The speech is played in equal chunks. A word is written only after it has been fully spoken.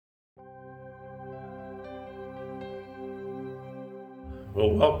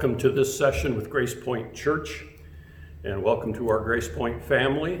Well, welcome to this session with Grace Point Church, and welcome to our Grace Point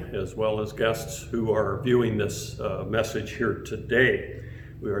family, as well as guests who are viewing this message here today.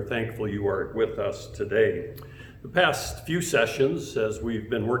 We are thankful you are with us today. The past few sessions, as we've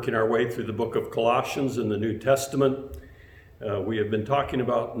been working our way through the book of Colossians in the New Testament, we have been talking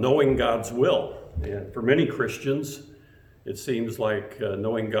about knowing God's will. And for many Christians, it seems like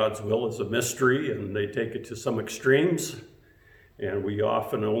knowing God's will is a mystery, and they take it to some extremes. And we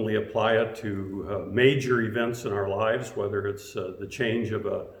often only apply it to major events in our lives, whether it's the change of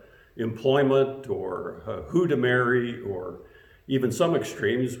employment or who to marry, or even some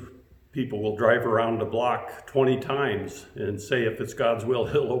extremes. People will drive around the block 20 times and say if it's God's will,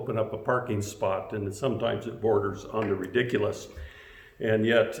 he'll open up a parking spot, and sometimes it borders on the ridiculous. And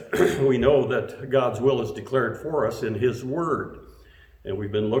yet we know that God's will is declared for us in his word. And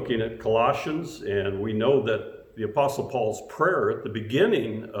we've been looking at Colossians, and we know that the Apostle Paul's prayer at the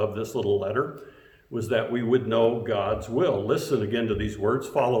beginning of this little letter was that we would know God's will. Listen again to these words.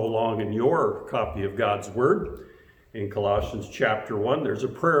 Follow along in your copy of God's word. In Colossians chapter 1, there's a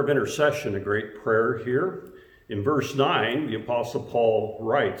prayer of intercession, a great prayer here. In verse 9, the Apostle Paul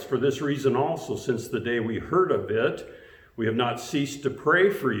writes, "For this reason also, since the day we heard of it, we have not ceased to pray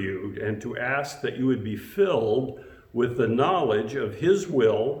for you and to ask that you would be filled with the knowledge of his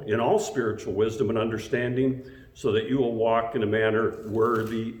will in all spiritual wisdom and understanding, so that you will walk in a manner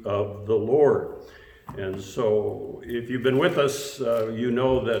worthy of the Lord." And so if you've been with us, you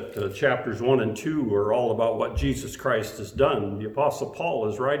know that chapters 1 and 2 are all about what Jesus Christ has done. The Apostle Paul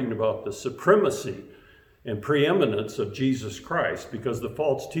is writing about the supremacy and preeminence of Jesus Christ, because the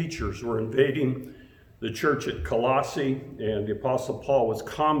false teachers were invading the church at Colossae, and the Apostle Paul was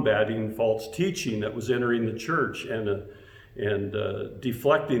combating false teaching that was entering the church and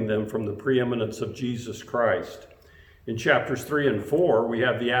deflecting them from the preeminence of Jesus Christ. In chapters 3 and 4, we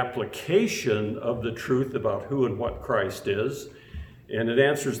have the application of the truth about who and what Christ is, and it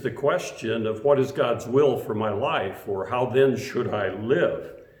answers the question of what is God's will for my life, or how then should I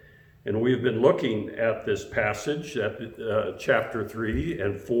live? And we've been looking at this passage at chapter 3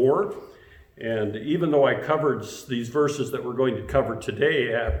 and 4, and even though I covered these verses that we're going to cover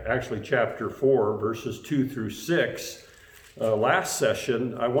today, actually chapter 4, verses 2 through 6, last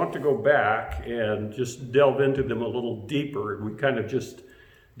session, I want to go back and just delve into them a little deeper. We kind of just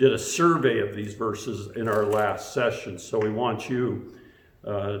did a survey of these verses in our last session, so we want you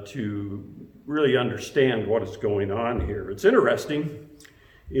to really understand what is going on here. It's interesting.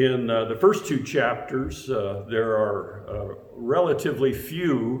 In the first two chapters, there are relatively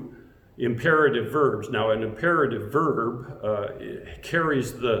few imperative verbs. Now, an imperative verb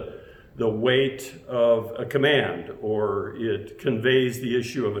carries the weight of a command, or it conveys the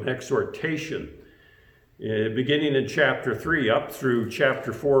issue of an exhortation. Beginning in chapter 3 up through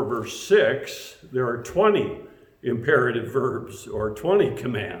chapter 4, verse 6, there are 20 imperative verbs, or 20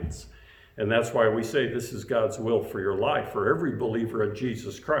 commands. And that's why we say this is God's will for your life, for every believer in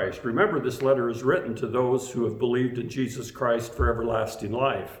Jesus Christ. Remember, this letter is written to those who have believed in Jesus Christ for everlasting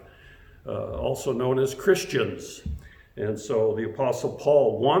life, also known as Christians. And so the Apostle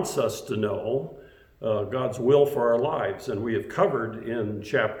Paul wants us to know God's will for our lives. And we have covered in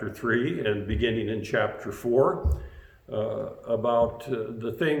chapter 3 and beginning in chapter 4 about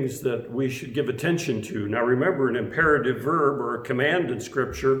the things that we should give attention to. Now remember, an imperative verb or a command in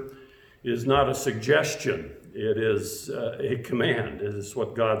Scripture is not a suggestion. It is a command. It is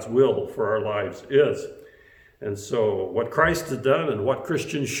what God's will for our lives is. And so what Christ has done and what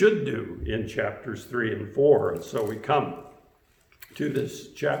Christians should do in chapters 3 and 4. And so we come to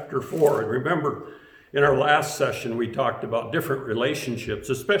this chapter 4. And remember, in our last session, we talked about different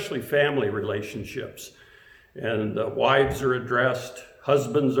relationships, especially family relationships. And wives are addressed,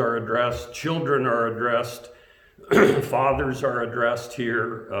 husbands are addressed, children are addressed, fathers are addressed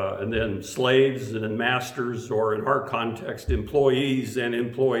here, and then slaves and then masters, or in our context, employees and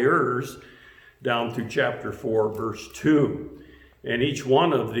employers, down through chapter 4, verse 2. And each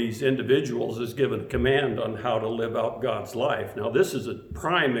one of these individuals is given a command on how to live out God's life. Now, this is a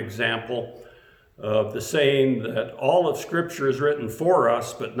prime example of the saying that all of Scripture is written for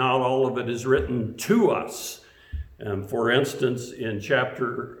us, but not all of it is written to us. For instance, in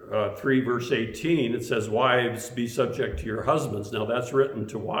chapter 3, verse 18, it says, "Wives, be subject to your husbands." Now, that's written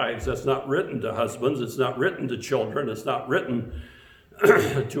to wives. That's not written to husbands. It's not written to children. It's not written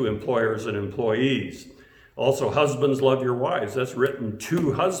to employers and employees. Also, husbands, love your wives. That's written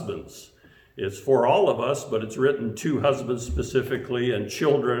to husbands. It's for all of us, but it's written to husbands specifically, and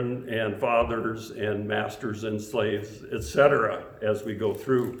children and fathers and masters and slaves, etc., as we go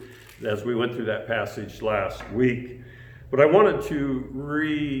through, as we went through that passage last week. But I wanted to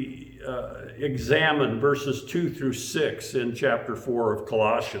examine verses 2 through 6 in chapter 4 of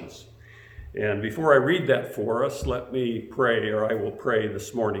Colossians. And before I read that for us, let me pray, or I will pray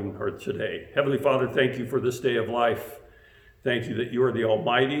this morning or today. Heavenly Father, thank you for this day of life. Thank you that you are the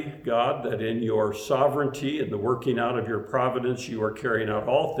Almighty God, that in your sovereignty and the working out of your providence, you are carrying out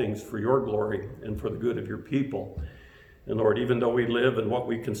all things for your glory and for the good of your people. And Lord, even though we live in what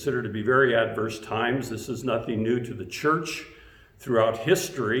we consider to be very adverse times, this is nothing new to the church throughout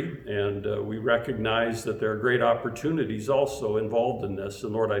history, and we recognize that there are great opportunities also involved in this.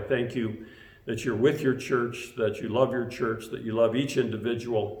 And Lord, I thank you that you're with your church, that you love your church, that you love each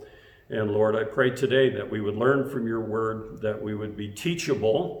individual. And Lord, I pray today that we would learn from your word, that we would be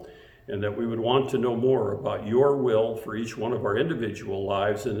teachable, and that we would want to know more about your will for each one of our individual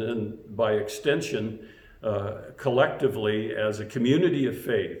lives, and then by extension, collectively as a community of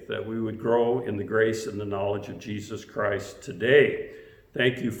faith, that we would grow in the grace and the knowledge of Jesus Christ today.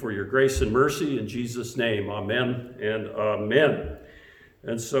 Thank you for your grace and mercy. In Jesus' name, amen and amen.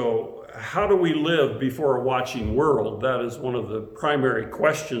 And so, how do we live before a watching world? That is one of the primary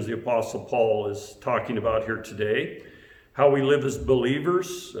questions the Apostle Paul is talking about here today. How we live as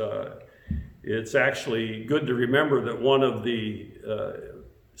believers. It's actually good to remember that one of the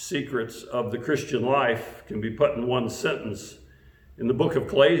secrets of the Christian life can be put in one sentence. In the book of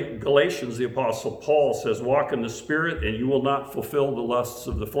Galatians, the Apostle Paul says, walk in the Spirit and you will not fulfill the lusts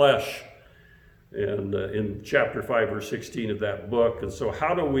of the flesh. And in chapter 5, verse 16 of that book. And so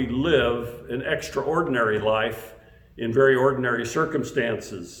how do we live an extraordinary life in very ordinary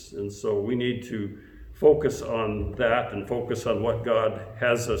circumstances? And so we need to focus on that and focus on what God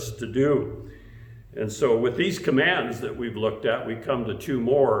has us to do. And so with these commands that we've looked at, we come to two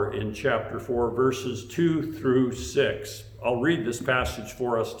more in chapter 4, verses 2 through 6. I'll read this passage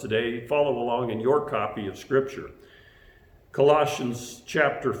for us today. Follow along in your copy of Scripture. Colossians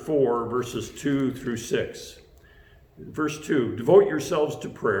chapter 4, verses 2 through 6. Verse 2, devote yourselves to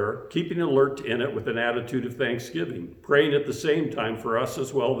prayer, keeping alert in it with an attitude of thanksgiving, praying at the same time for us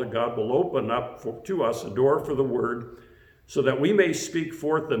as well, that God will open up to us a door for the word, so that we may speak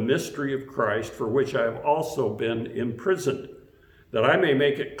forth the mystery of Christ, for which I have also been imprisoned, that I may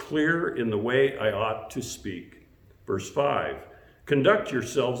make it clear in the way I ought to speak. Verse 5, conduct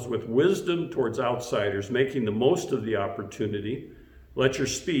yourselves with wisdom towards outsiders, making the most of the opportunity. Let your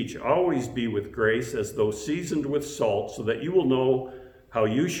speech always be with grace, as though seasoned with salt, so that you will know how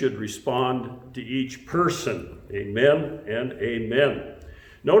you should respond to each person. Amen and amen.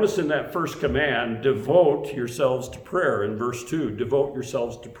 Notice in that first command, devote yourselves to prayer. In verse 2, devote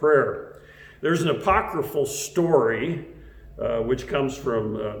yourselves to prayer. There's an apocryphal story, which comes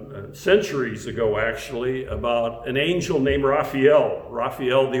from centuries ago, actually, about an angel named Raphael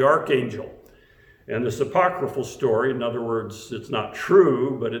the archangel. And this apocryphal story, in other words, it's not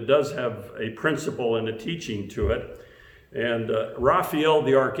true, but it does have a principle and a teaching to it. And Raphael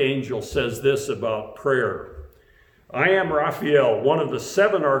the archangel says this about prayer. I am Raphael, one of the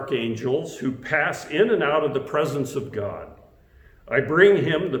 7 archangels who pass in and out of the presence of God. I bring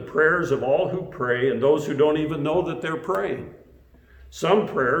him the prayers of all who pray and those who don't even know that they're praying. Some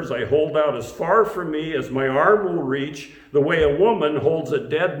prayers I hold out as far from me as my arm will reach, the way a woman holds a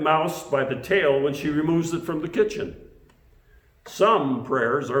dead mouse by the tail when she removes it from the kitchen. Some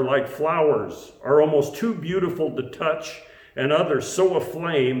prayers are like flowers, are almost too beautiful to touch, and others so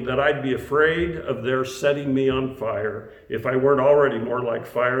aflame that I'd be afraid of their setting me on fire if I weren't already more like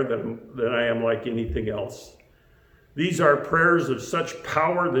fire than I am like anything else. These are prayers of such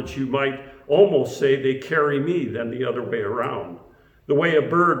power that you might almost say they carry me than the other way around. The way a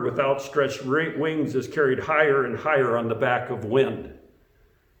bird with outstretched wings is carried higher and higher on the back of wind.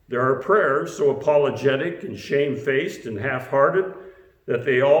 There are prayers so apologetic and shamefaced and half-hearted that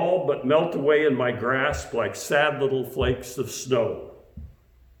they all but melt away in my grasp like sad little flakes of snow.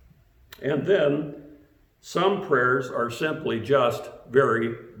 And then some prayers are simply just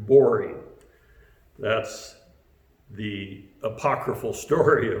very boring. That's the apocryphal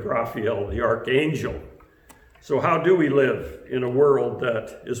story of Raphael the archangel. So how do we live in a world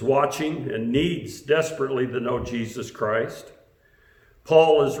that is watching and needs desperately to know Jesus Christ?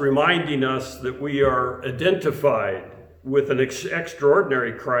 Paul is reminding us that we are identified with an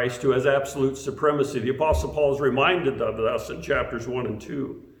extraordinary Christ who has absolute supremacy. The Apostle Paul is reminded of us in chapters 1 and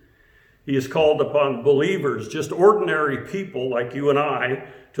 2. He has called upon believers, just ordinary people like you and I,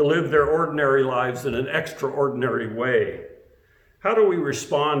 to live their ordinary lives in an extraordinary way. How do we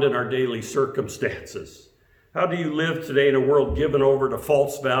respond in our daily circumstances? How do you live today in a world given over to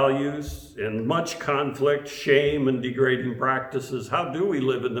false values and much conflict, shame, and degrading practices? How do we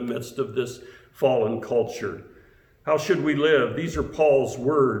live in the midst of this fallen culture? How should we live? These are Paul's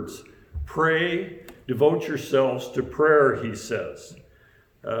words. Pray, devote yourselves to prayer, he says.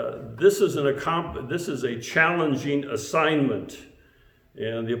 This is a challenging assignment.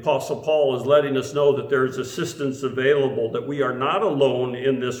 And the Apostle Paul is letting us know that there is assistance available, that we are not alone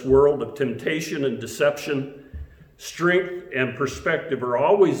in this world of temptation and deception. Strength and perspective are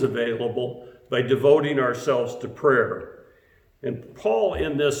always available by devoting ourselves to prayer. And Paul,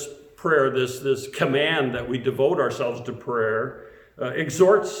 in this prayer, this command that we devote ourselves to prayer,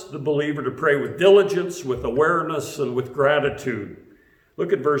 exhorts the believer to pray with diligence, with awareness, and with gratitude.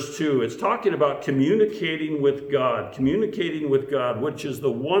 Look at verse 2. It's talking about communicating with God, which is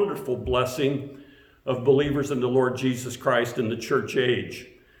the wonderful blessing of believers in the Lord Jesus Christ in the church age.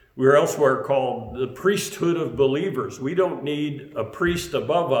 We are elsewhere called the priesthood of believers. We don't need a priest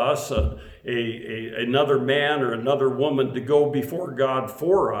above us, another man or another woman to go before God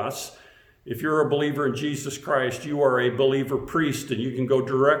for us. If you're a believer in Jesus Christ, you are a believer priest, and you can go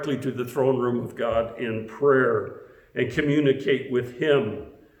directly to the throne room of God in prayer and communicate with him.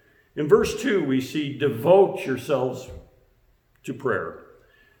 In verse 2, we see devote yourselves to prayer.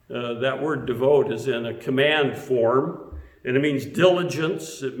 That word devote is in a command form, and it means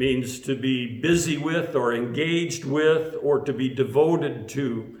diligence. It means to be busy with or engaged with or to be devoted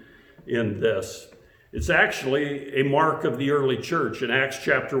to in this. It's actually a mark of the early church. In Acts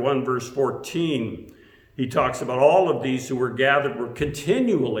chapter 1, verse 14, he talks about all of these who were gathered were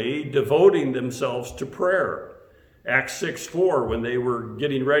continually devoting themselves to prayer. Acts 6:4, when they were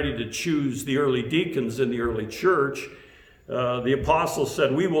getting ready to choose the early deacons in the early church, the apostles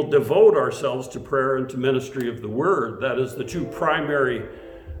said, we will devote ourselves to prayer and to ministry of the word. That is the two primary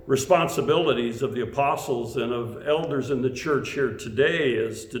responsibilities of the apostles and of elders in the church here today,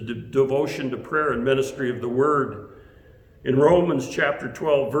 is to devotion to prayer and ministry of the word. In Romans chapter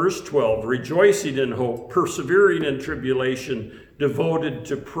 12, verse 12, rejoicing in hope, persevering in tribulation, devoted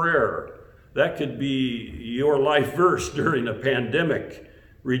to prayer. That could be your life verse during a pandemic.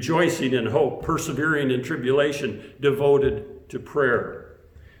 Rejoicing in hope, persevering in tribulation, devoted to prayer.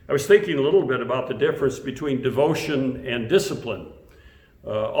 I was thinking a little bit about the difference between devotion and discipline.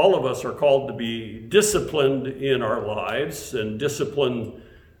 All of us are called to be disciplined in our lives, and discipline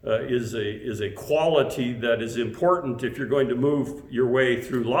is a quality that is important if you're going to move your way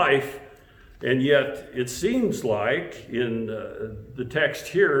through life. And yet it seems like in the text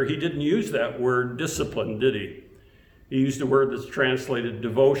here, he didn't use that word discipline, did he? He used a word that's translated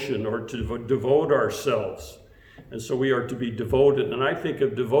devotion, or to devote ourselves. And so we are to be devoted. And I think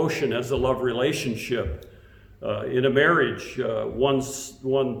of devotion as a love relationship. In a marriage,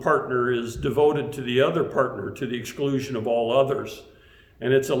 one partner is devoted to the other partner to the exclusion of all others.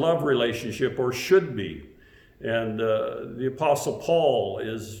 And it's a love relationship, or should be. And the Apostle Paul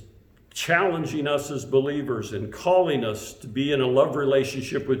is challenging us as believers and calling us to be in a love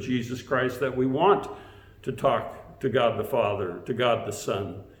relationship with Jesus Christ, that we want to talk to God the Father, to God the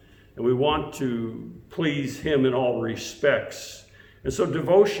Son, and we want to please him in all respects. And so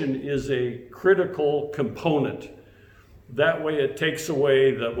devotion is a critical component. That way it takes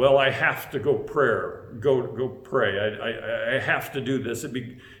away the, well, I have to go pray. I have to do this.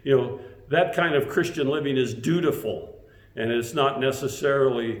 That kind of Christian living is dutiful, and it's not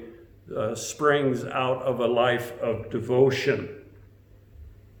necessarily springs out of a life of devotion.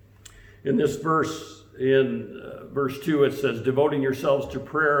 In this verse, in verse 2, it says, devoting yourselves to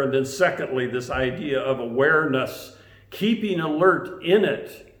prayer. And then secondly, this idea of awareness, keeping alert in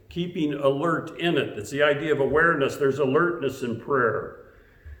it. It's the idea of awareness. There's alertness in prayer.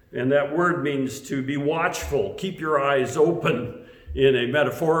 And that word means to be watchful, keep your eyes open in a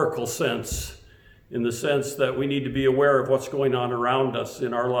metaphorical sense, in the sense that we need to be aware of what's going on around us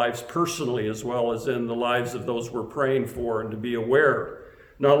in our lives personally, as well as in the lives of those we're praying for, and to be aware,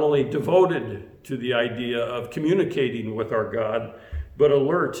 not only devoted to the idea of communicating with our God, but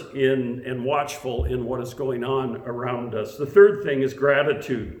alert in and watchful in what is going on around us. The third thing is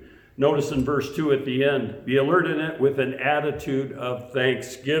gratitude. Notice in verse 2 at the end, be alert in it with an attitude of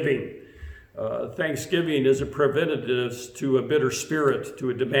thanksgiving. Thanksgiving is a preventative to a bitter spirit, to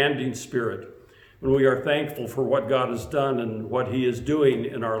a demanding spirit. When we are thankful for what God has done and what he is doing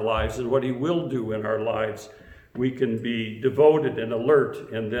in our lives and what he will do in our lives, we can be devoted and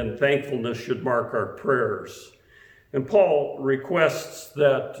alert, and then thankfulness should mark our prayers. And Paul requests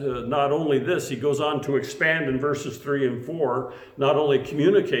that not only this, he goes on to expand in verses 3 and 4, not only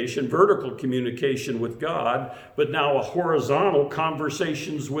communication, vertical communication with God, but now a horizontal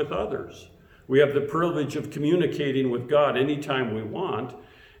conversations with others. We have the privilege of communicating with God anytime we want.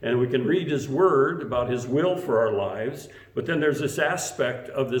 And we can read his word about his will for our lives, but then there's this aspect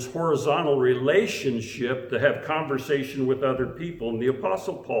of this horizontal relationship to have conversation with other people. And the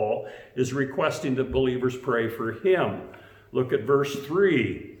Apostle Paul is requesting that believers pray for him. Look at verse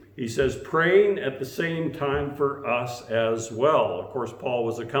 3. He says, praying at the same time for us as well. Of course, Paul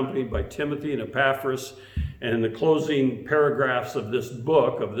was accompanied by Timothy and Epaphras. And in the closing paragraphs of this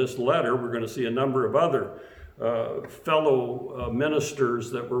book, of this letter, we're going to see a number of other fellow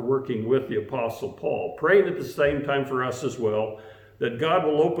ministers that were working with the Apostle Paul, praying at the same time for us as well, that God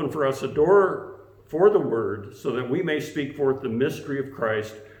will open for us a door for the word so that we may speak forth the mystery of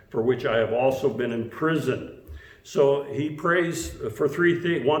Christ, for which I have also been imprisoned. So he prays for three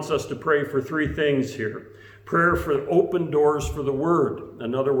things, wants us to pray for three things here. Prayer for open doors for the word.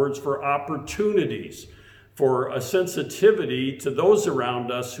 In other words, for opportunities, for a sensitivity to those around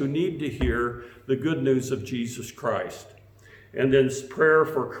us who need to hear the good news of Jesus Christ. And then prayer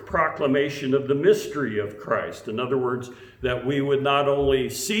for proclamation of the mystery of Christ. In other words, that we would not only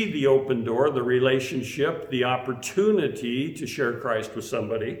see the open door, the relationship, the opportunity to share Christ with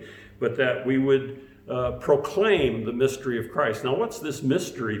somebody, but that we would proclaim the mystery of Christ. Now, what's this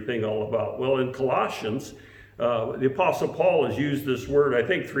mystery thing all about? Well, in Colossians, the Apostle Paul has used this word, I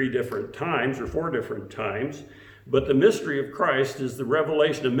think, 3 different times or 4 different times. But the mystery of Christ is the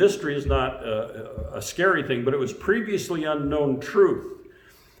revelation. A mystery is not a scary thing, but it was previously unknown truth.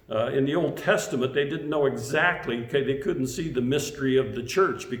 In the Old Testament, they didn't know exactly, they couldn't see the mystery of the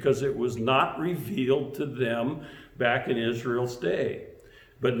church because it was not revealed to them back in Israel's day.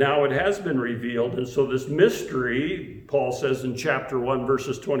 But now it has been revealed, and so this mystery, Paul says in chapter 1,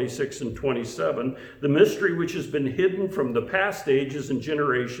 verses 26 and 27, the mystery which has been hidden from the past ages and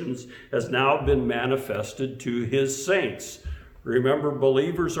generations has now been manifested to his saints. Remember,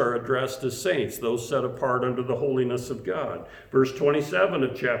 believers are addressed as saints, those set apart under the holiness of God. Verse 27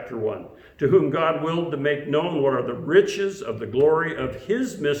 of chapter 1, to whom God willed to make known what are the riches of the glory of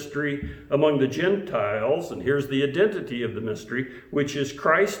his mystery among the Gentiles, and here's the identity of the mystery, which is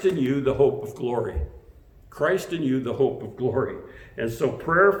Christ in you, the hope of glory. Christ in you, the hope of glory. And so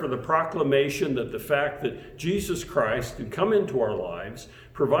prayer for the proclamation that the fact that Jesus Christ can come into our lives,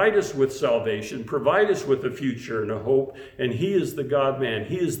 provide us with salvation, provide us with a future and a hope, and he is the God-man.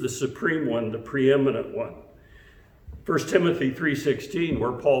 He is the supreme one, the preeminent one. 1 Timothy 3:16,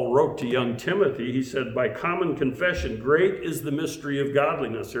 where Paul wrote to young Timothy, he said, by common confession, great is the mystery of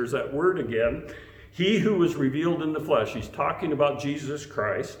godliness. There's that word again. He who was revealed in the flesh. He's talking about Jesus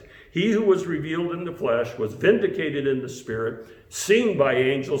Christ. He who was revealed in the flesh was vindicated in the spirit, seen by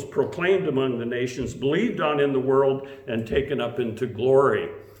angels, proclaimed among the nations, believed on in the world, and taken up into glory.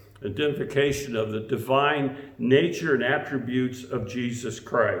 Identification of the divine nature and attributes of Jesus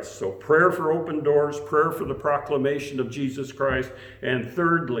Christ. So prayer for open doors, prayer for the proclamation of Jesus Christ, and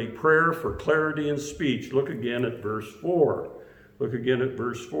thirdly, prayer for clarity in speech. Look again at verse 4. Look again at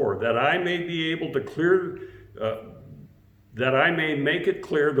verse 4. That I may be able to that I may make it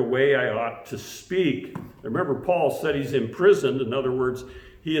clear the way I ought to speak. Remember, Paul said he's imprisoned. In other words,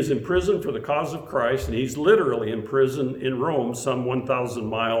 he is imprisoned for the cause of Christ, and he's literally imprisoned in Rome, some 1,000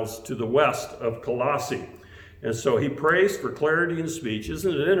 miles to the west of Colossae. And so he prays for clarity in speech.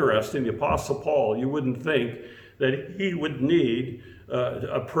 Isn't it interesting? The Apostle Paul, you wouldn't think that he would need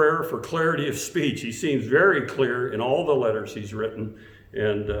a prayer for clarity of speech. He seems very clear in all the letters he's written,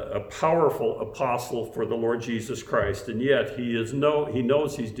 and a powerful apostle for the Lord Jesus Christ. And yet he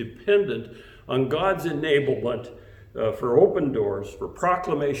knows he's dependent on God's enablement for open doors, for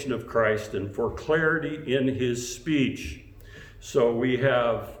proclamation of Christ, and for clarity in his speech. So we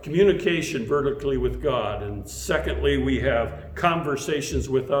have communication vertically with God, and secondly, we have conversations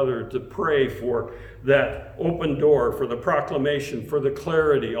with others to pray for that open door, for the proclamation, for the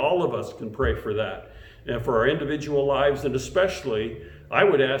clarity. All of us can pray for that, and for our individual lives, and especially, I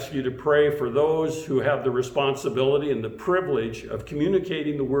would ask you to pray for those who have the responsibility and the privilege of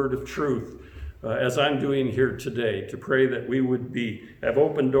communicating the word of truth, as I'm doing here today, to pray that we would have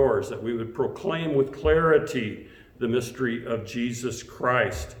open doors, that we would proclaim with clarity the mystery of Jesus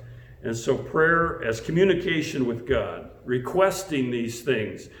Christ. And so prayer as communication with God, requesting these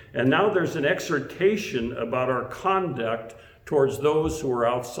things. And now there's an exhortation about our conduct towards those who are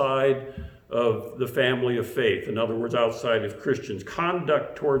outside of the family of faith. In other words, outside of Christians.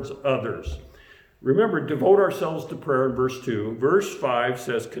 Conduct towards others. Remember, devote ourselves to prayer in verse 2. Verse 5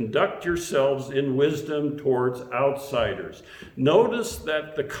 says, conduct yourselves in wisdom towards outsiders. Notice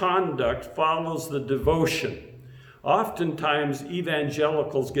that the conduct follows the devotion. Oftentimes,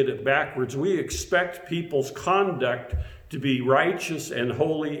 evangelicals get it backwards. We expect people's conduct to be righteous and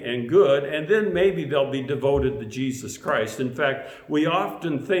holy and good, and then maybe they'll be devoted to Jesus Christ. In fact, we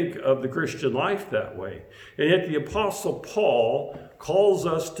often think of the Christian life that way. And yet the Apostle Paul calls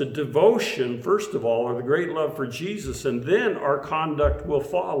us to devotion, first of all, or the great love for Jesus, and then our conduct will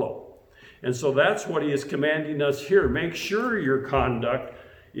follow. And so that's what he is commanding us here. Make sure your conduct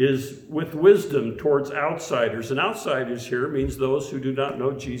is with wisdom towards outsiders. And outsiders here means those who do not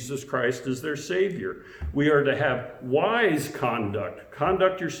know Jesus Christ as their Savior. We are to have wise conduct.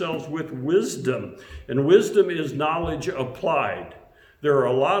 Conduct yourselves with wisdom. And wisdom is knowledge applied. There are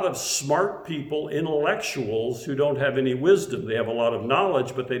a lot of smart people, intellectuals, who don't have any wisdom. They have a lot of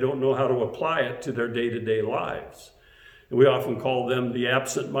knowledge, but they don't know how to apply it to their day-to-day lives. And we often call them the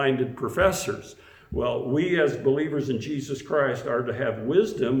absent-minded professors. Well, we as believers in Jesus Christ are to have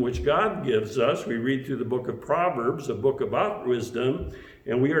wisdom, which God gives us. We read through the book of Proverbs, a book about wisdom,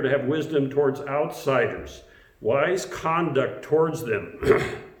 and we are to have wisdom towards outsiders, wise conduct towards them,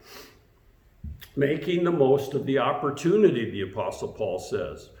 making the most of the opportunity, the Apostle Paul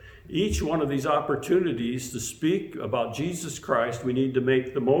says. Each one of these opportunities to speak about Jesus Christ, we need to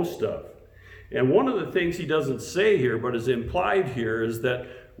make the most of. And one of the things he doesn't say here, but is implied here, is that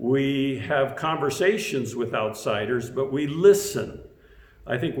we have conversations with outsiders, but we listen.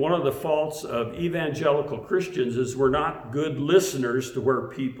 I think one of the faults of evangelical Christians is we're not good listeners to where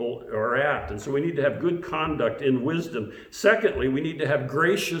people are at. And so we need to have good conduct in wisdom. Secondly, we need to have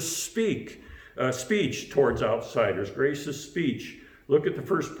gracious speech towards outsiders, gracious speech. Look at the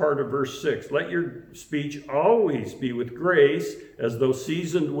first part of verse 6. Let your speech always be with grace, as though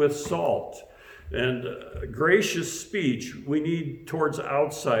seasoned with salt. And gracious speech we need towards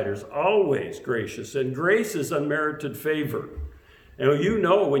outsiders, always gracious. And grace is unmerited favor. And you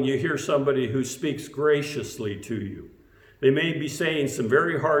know when you hear somebody who speaks graciously to you. They may be saying some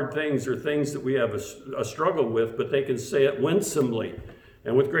very hard things or things that we have a struggle with, but they can say it winsomely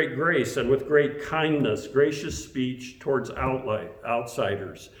and with great grace and with great kindness, gracious speech towards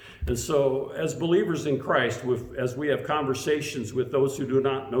outsiders. And so as believers in Christ, as we have conversations with those who do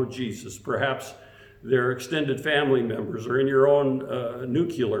not know Jesus, perhaps they're extended family members or in your own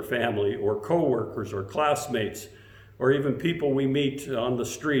nuclear family or co-workers or classmates or even people we meet on the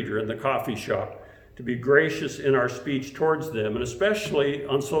street or in the coffee shop, to be gracious in our speech towards them, and especially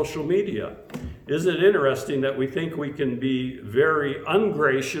on social media. Isn't it interesting that we think we can be very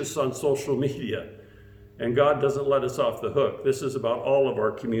ungracious on social media? And God doesn't let us off the hook. This is about all of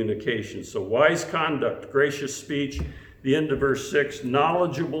our communication. So wise conduct, gracious speech. The end of verse 6,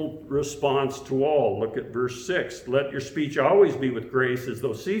 knowledgeable response to all. Look at verse 6. Let your speech always be with grace, as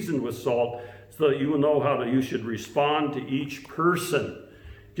though seasoned with salt, so that you will know how you should respond to each person.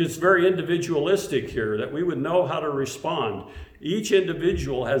 It's very individualistic here, that we would know how to respond. Each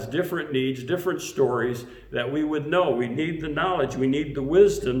individual has different needs, different stories that we would know. We need the knowledge, we need the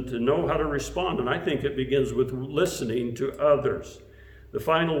wisdom to know how to respond. And I think it begins with listening to others. The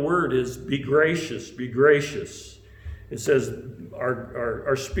final word is be gracious, be gracious. It says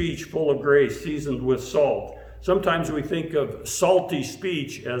our speech full of grace, seasoned with salt. Sometimes we think of salty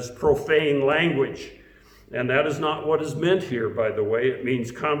speech as profane language. And that is not what is meant here, by the way. It means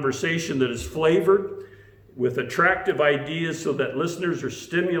conversation that is flavored with attractive ideas so that listeners are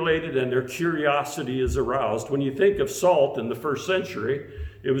stimulated and their curiosity is aroused. When you think of salt in the first century,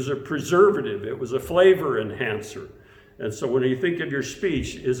 it was a preservative. It was a flavor enhancer. And so when you think of your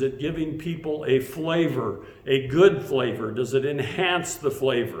speech, is it giving people a flavor, a good flavor? Does it enhance the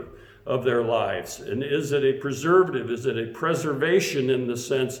flavor of their lives? And is it a preservative? Is it a preservation in the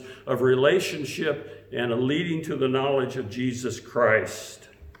sense of relationship and a leading to the knowledge of Jesus Christ?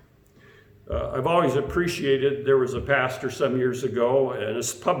 I've always appreciated, there was a pastor some years ago and a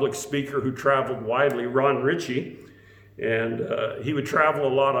public speaker who traveled widely, Ron Ritchie, and he would travel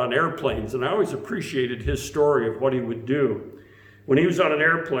a lot on airplanes, and I always appreciated his story of what he would do. When he was on an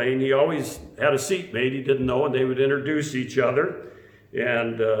airplane, he always had a seatmate he didn't know, and they would introduce each other.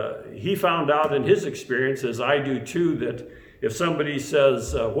 And he found out in his experience, as I do too, that if somebody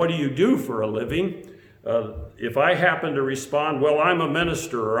says, what do you do for a living? If I happen to respond, well, I'm a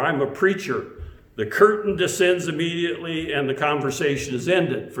minister or I'm a preacher, the curtain descends immediately and the conversation is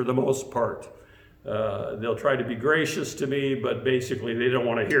ended for the most part. They'll try to be gracious to me, but basically they don't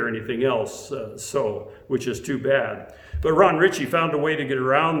want to hear anything else, which is too bad. But Ron Ritchie found a way to get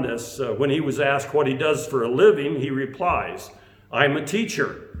around this. When he was asked what he does for a living, he replies, I'm a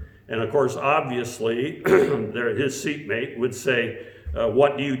teacher. And of course, obviously, his seatmate would say,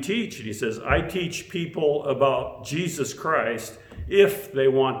 what do you teach? And he says, I teach people about Jesus Christ if they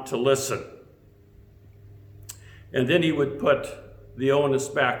want to listen. And then he would put the onus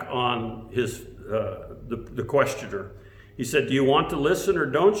back on the questioner. He said, do you want to listen or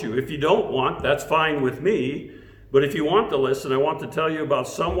don't you? If you don't want, that's fine with me. But if you want to listen, I want to tell you about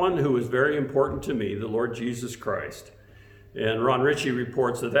someone who is very important to me, the Lord Jesus Christ. And Ron Ritchie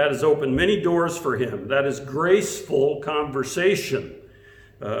reports that has opened many doors for him. That is graceful conversation.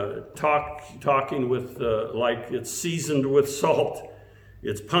 Talking with, like it's seasoned with salt.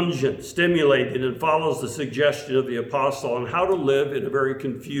 It's pungent, stimulating, and follows the suggestion of the apostle on how to live in a very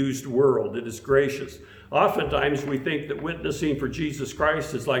confused world. It is gracious. Oftentimes we think that witnessing for Jesus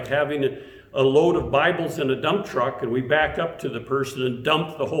Christ is like having a load of Bibles in a dump truck, and we back up to the person and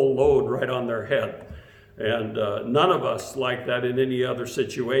dump the whole load right on their head. And none of us like that in any other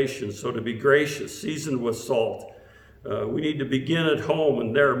situation. So to be gracious, seasoned with salt, we need to begin at home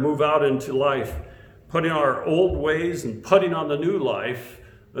and there move out into life, putting our old ways and putting on the new life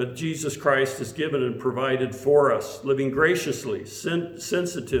that Jesus Christ has given and provided for us, living graciously,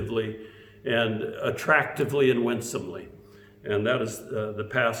 sensitively, and attractively and winsomely. And that is the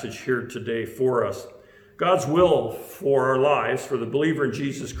passage here today for us. God's will for our lives, for the believer in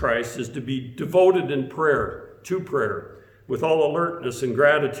Jesus Christ, is to be devoted in prayer, to prayer, with all alertness and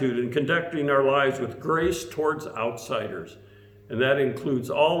gratitude, and conducting our lives with grace towards outsiders. And that includes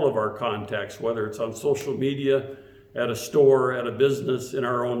all of our contacts, whether it's on social media, at a store, at a business, in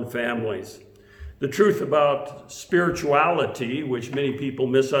our own families. The truth about spirituality, which many people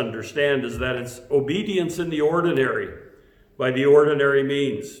misunderstand, is that it's obedience in the ordinary, by the ordinary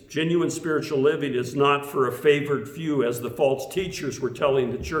means. Genuine spiritual living is not for a favored few, as the false teachers were telling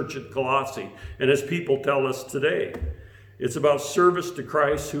the church at Colossae, and as people tell us today. It's about service to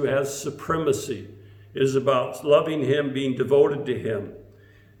Christ, who has supremacy. It is about loving him, being devoted to him.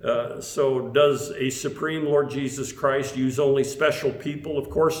 So does a supreme Lord Jesus Christ use only special people? Of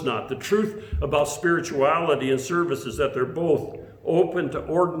course not. The truth about spirituality and service is that they're both open to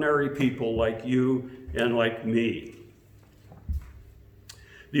ordinary people like you and like me.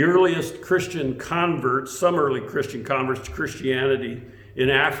 The earliest Christian converts, some early Christian converts to Christianity in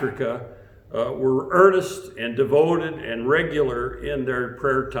Africa, were earnest and devoted and regular in their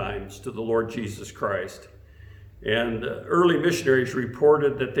prayer times to the Lord Jesus Christ. And early missionaries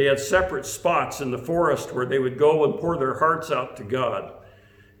reported that they had separate spots in the forest where they would go and pour their hearts out to God.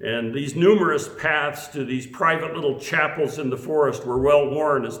 And these numerous paths to these private little chapels in the forest were well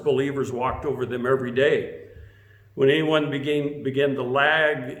worn as believers walked over them every day. When anyone began to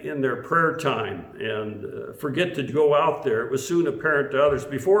lag in their prayer time and forget to go out there, it was soon apparent to others.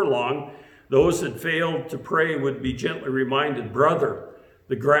 Before long, those that failed to pray would be gently reminded, brother,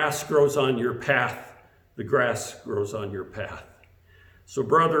 the grass grows on your path. The grass grows on your path. So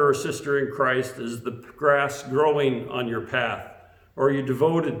brother or sister in Christ, is the grass growing on your path? Or are you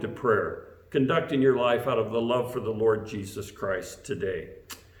devoted to prayer, conducting your life out of the love for the Lord Jesus Christ today?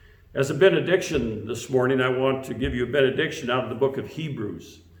 As a benediction this morning, I want to give you a benediction out of the book of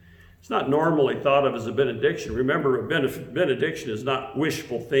Hebrews. It's not normally thought of as a benediction. Remember, a benediction is not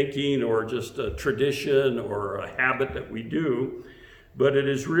wishful thinking or just a tradition or a habit that we do, but it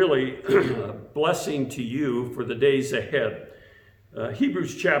is really a blessing to you for the days ahead.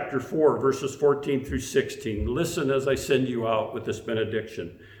 Hebrews chapter 4, verses 14 through 16. Listen as I send you out with this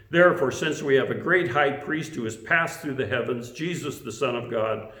benediction. Therefore, since we have a great high priest who has passed through the heavens, Jesus, the Son of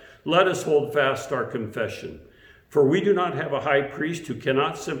God, let us hold fast our confession. For we do not have a high priest who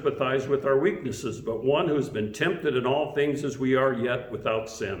cannot sympathize with our weaknesses, but one who has been tempted in all things as we are, yet without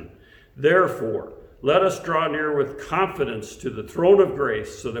sin. Therefore, let us draw near with confidence to the throne of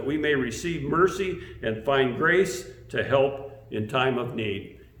grace, so that we may receive mercy and find grace to help in time of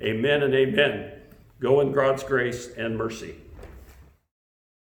need. Amen and amen. Go in God's grace and mercy.